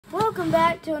Welcome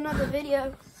back to another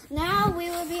video. Now we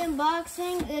will be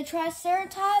unboxing the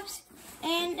Triceratops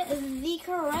and the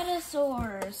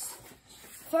Ceratosaurus.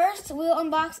 First, we'll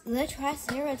unbox the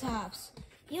Triceratops.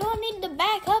 You don't need to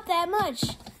back up that much.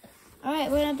 Alright,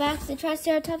 we're going to unbox the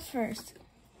Triceratops first.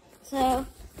 So,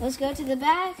 let's go to the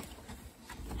back.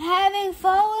 Having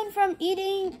fallen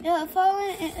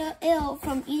ill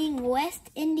from eating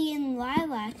West Indian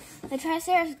lilac, the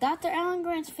Triceratops, Dr. Alan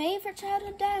Grant's favorite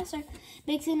childhood dinosaur,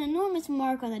 makes an enormous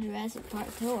mark on the Jurassic Park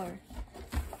tour.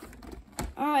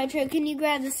 Alright, Trey, can you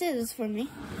grab the scissors for me?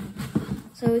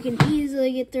 So we can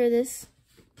easily get through this.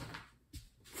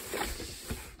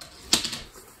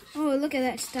 Oh, look at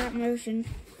that stop motion.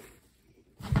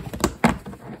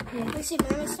 Yeah. Is it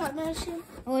not stop motion?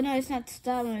 Oh, no, it's not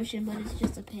stop motion, but it's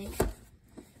just a pig.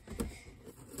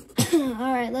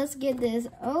 Alright, let's get this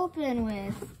open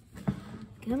with.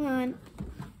 Come on.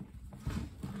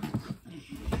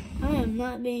 I am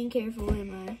not being careful,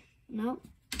 am I? Nope.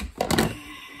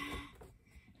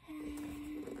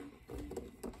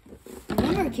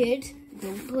 Remember, kids,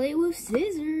 don't play with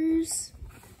scissors.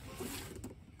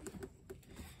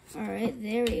 Alright,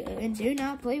 there we go. And do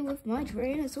not play with my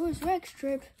Tyrannosaurus Rex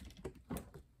strip.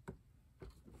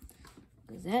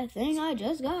 Because that thing I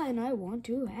just got and I want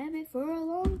to have it for a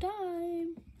long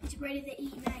time. It's ready to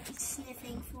eat. Mac is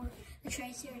sniffing for the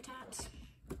Triceratops.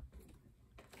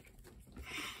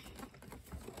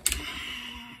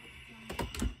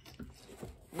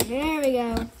 There we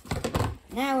go.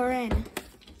 Now we're in.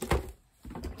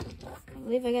 I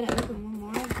believe I gotta open one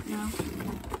more. No.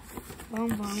 Boom,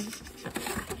 boom.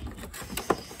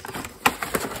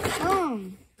 Boom.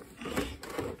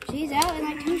 She's out in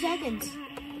like 2 seconds.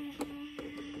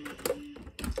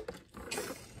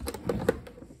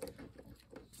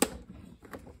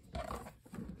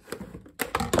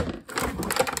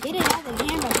 Get it out of the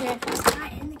camera, Trip. It's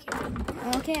not in the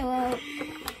camera. Okay, well,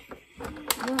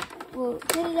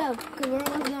 get it up, because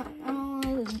I'm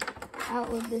almost out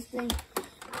with this thing.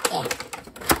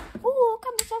 Ooh,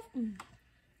 got myself.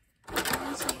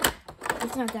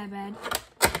 It's not that bad.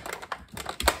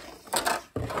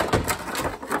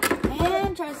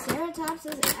 And Triceratops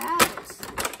is out.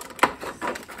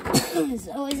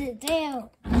 So is it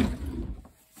tail.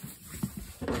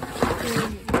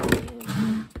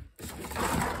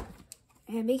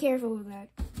 And be careful with that.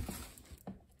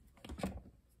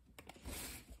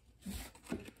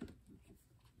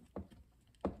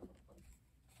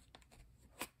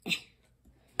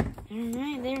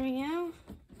 Alright, there we go.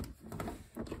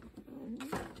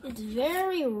 It's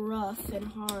very rough and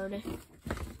hard.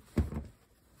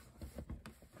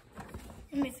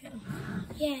 Let me feel.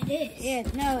 Yeah, it is. Yeah,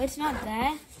 no, it's not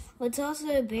that. It's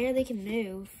also barely can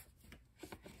move.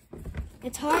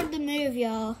 It's hard to move,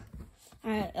 y'all.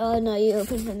 Alright, oh no, you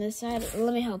open from this side.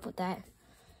 Let me help with that.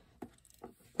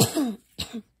 Because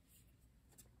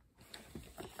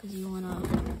you wanna...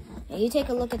 Yeah, you take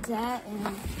a look at that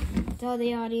and tell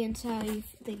the audience how you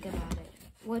think about it.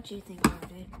 What you think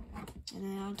about it. And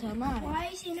then I'll tell mine. Why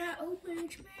is he not opening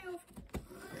its mouth?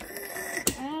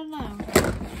 I don't know.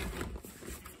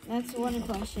 That's one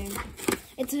question.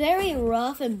 It's very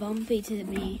rough and bumpy to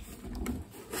me.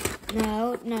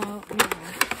 No.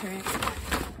 Correct.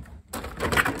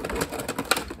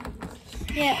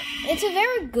 Yeah, it's a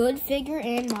very good figure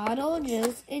and model,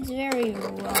 just it's very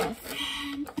rough.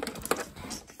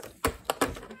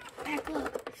 Back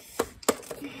up.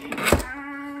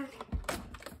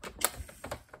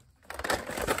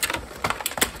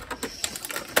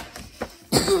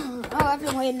 Oh, I've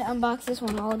been waiting to unbox this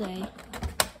one all day.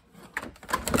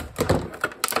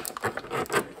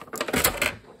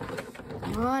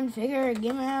 Come on, figure,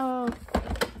 give me out.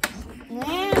 And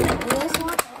this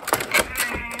one.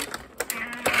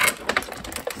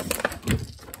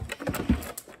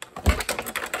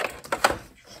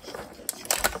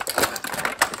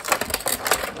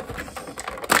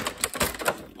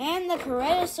 And the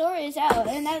Ceratosaurus is out,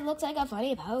 and that looks like a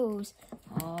funny pose.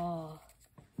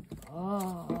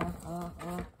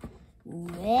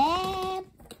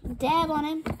 Dab on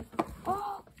him.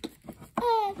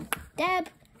 Dab.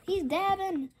 He's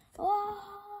dabbing. Yeah.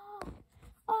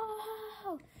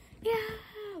 Oh,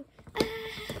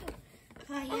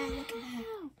 yeah, look at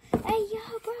that. Hey, yo,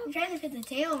 bro. I'm trying to put the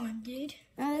tail on, dude.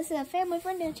 Now, this is a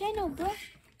family-friendly channel, bro.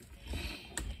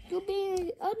 You're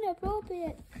being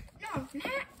inappropriate. No,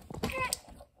 not.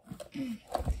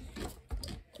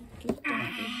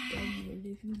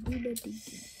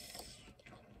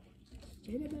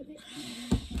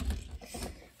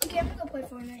 Okay, I'm gonna go play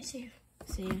Fortnite. See you.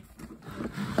 See ya. I'm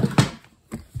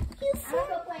gonna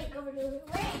go play over the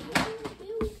way.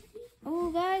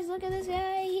 Oh, guys, look at this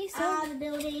guy. He's so... the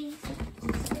building.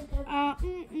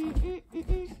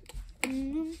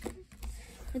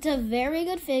 It's a very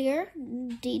good figure,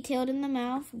 detailed in the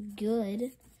mouth,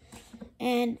 good.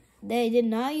 And they did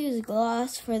not use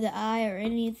gloss for the eye or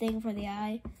anything for the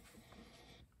eye.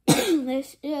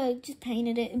 They just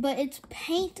painted it, but it's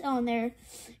paint on there.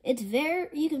 It's very,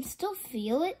 you can still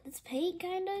feel it. It's paint,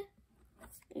 kind of.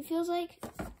 It feels like.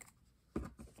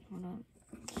 Hold on.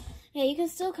 Yeah, you can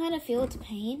still kind of feel it's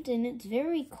paint, and it's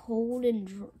very cold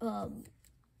and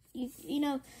you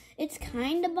know, it's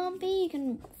kind of bumpy. You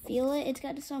can feel it. It's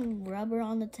got some rubber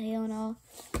on the tail and all,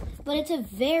 but it's a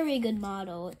very good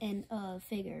model and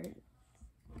figure.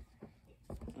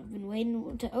 I've been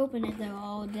waiting to open it though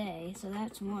all day, so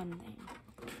that's one thing.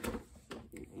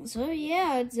 So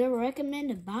yeah, it's a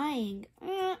recommended buying.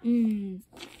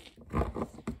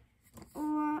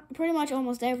 Pretty much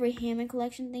almost every Hammond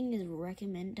collection thing is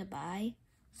recommended to buy.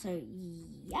 So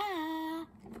yeah.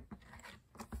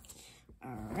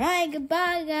 Alright,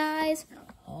 goodbye guys.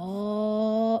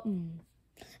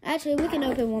 Actually, we can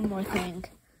open one more thing.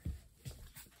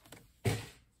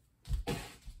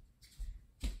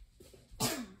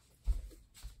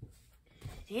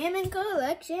 Hammond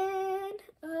collection.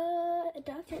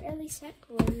 Dr. Ellie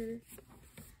Sackler.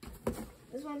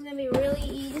 This one's gonna be really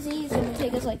easy. It's gonna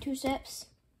take us like 2 steps.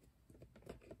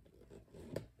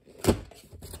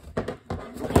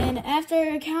 And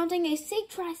after counting a sick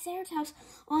Triceratops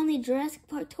on the Jurassic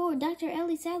Park tour, Dr.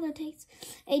 Ellie Sackler takes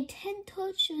a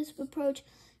 10-touches approach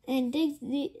and digs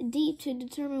deep to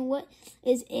determine what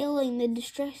is ailing the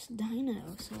distressed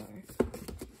dinosaur.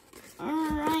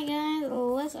 Alright guys,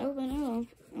 let's open it up.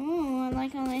 Oh, I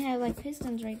like how they have like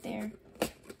pistons right there.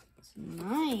 It's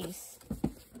nice.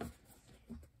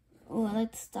 Oh, I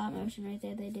like the stop motion right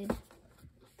there they did.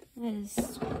 That is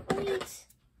sweet.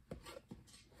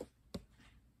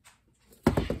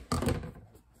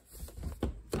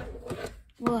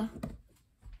 What?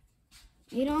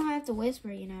 You don't have to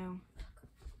whisper, you know.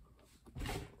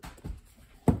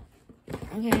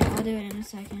 Okay, I'll do it in a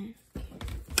second.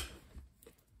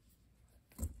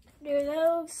 Dude, that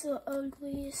looks the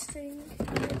ugliest thing. I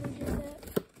never did that.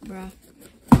 Bruh.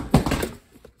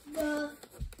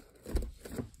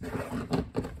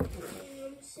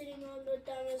 I'm sitting on the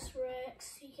dumbest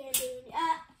Rex. He can't do anything.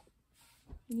 Ah!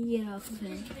 You get off of He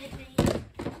him. just bit me.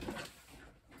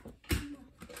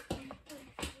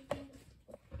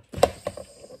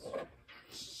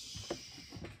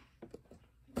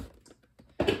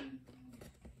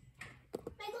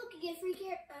 Michael could get free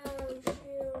characters. Oh,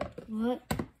 shoot. What?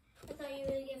 I thought you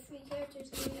were going to get free characters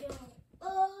and you don't.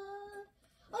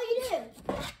 Oh, you do?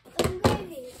 Owen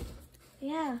Gravy.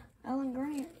 Yeah, Owen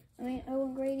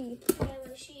Grady. Yeah,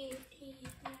 but he.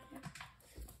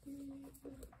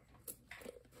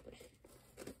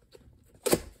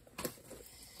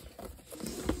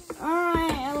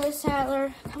 Alright, Ellie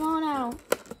Sackler, come on out.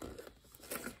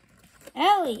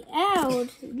 Ellie, out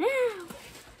now.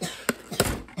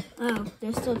 Oh,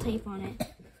 there's still tape on it.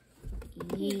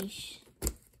 Yeesh.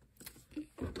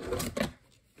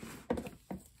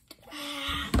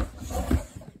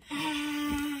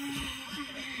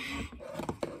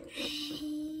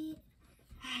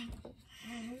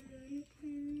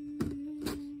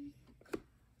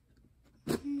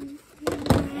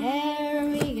 There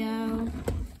we go.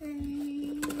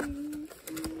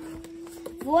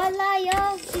 Voila,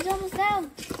 y'all. She's almost out.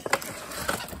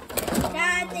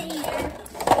 Got the ear.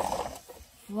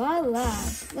 Voila.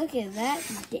 Look at that.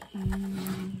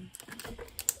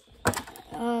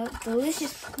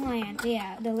 Delicious plant.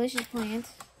 Yeah, delicious plant.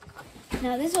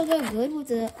 Now, this will go good with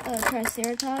the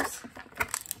Triceratops.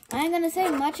 I ain't going to say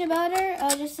much about her.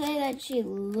 I'll just say that she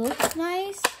looks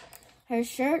nice. Her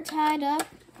shirt tied up.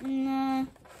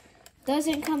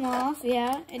 Doesn't come off.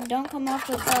 Yeah, it don't come off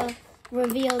to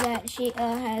reveal that she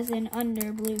has an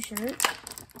under blue shirt.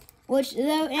 Which,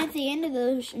 though, at the end of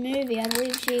the movie, I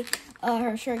believe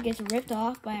her shirt gets ripped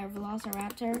off by a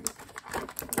velociraptor.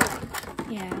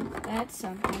 Yeah, that's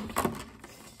something.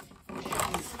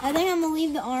 I think I'm going to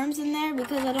leave the arms in there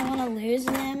because I don't want to lose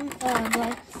them.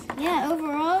 But, yeah,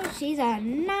 overall, she's a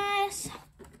nice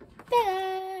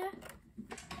figure.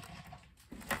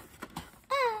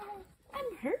 Ah,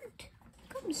 I'm hurt.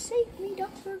 Come save me,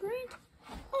 Dr. Grant.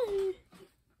 Oh.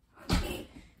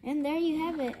 And there you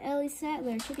have it, Ellie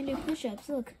Sackler. She can do push-ups,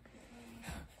 look.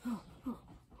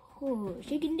 Oh,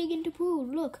 she can dig into pool,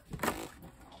 look.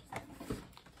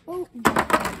 Oh,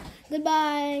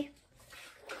 goodbye.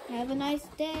 Have a nice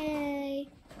day.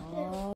 Oh.